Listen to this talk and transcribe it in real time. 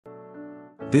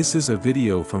This is a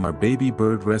video from our baby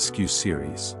bird rescue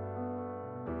series.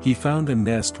 He found a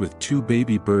nest with 2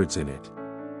 baby birds in it.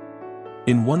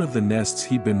 In one of the nests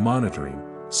he'd been monitoring,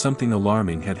 something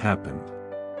alarming had happened.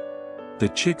 The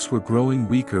chicks were growing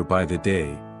weaker by the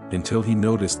day, until he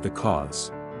noticed the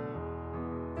cause.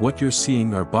 What you're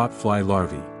seeing are botfly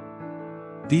larvae.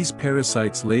 These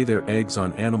parasites lay their eggs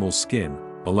on animal skin,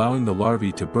 allowing the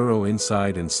larvae to burrow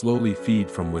inside and slowly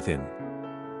feed from within.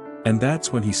 And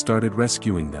that's when he started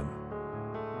rescuing them.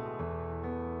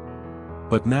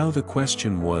 But now the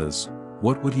question was,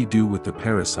 what would he do with the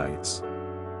parasites?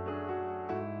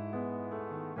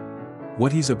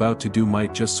 What he's about to do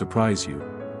might just surprise you.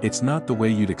 It's not the way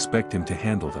you'd expect him to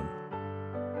handle them.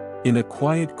 In a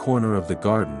quiet corner of the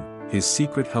garden, his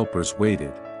secret helpers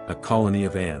waited, a colony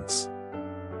of ants.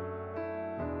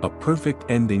 A perfect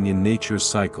ending in nature's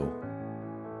cycle.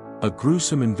 A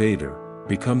gruesome invader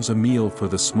becomes a meal for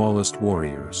the smallest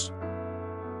warriors.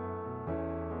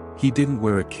 He didn't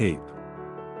wear a cape.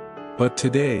 But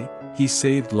today, he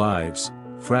saved lives,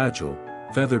 fragile,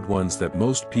 feathered ones that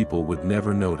most people would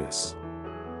never notice.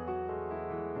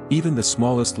 Even the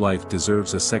smallest life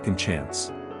deserves a second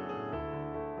chance.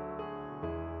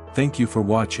 Thank you for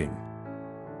watching.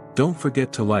 Don't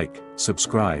forget to like,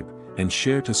 subscribe, and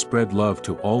share to spread love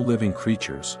to all living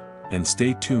creatures, and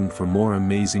stay tuned for more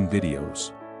amazing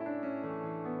videos.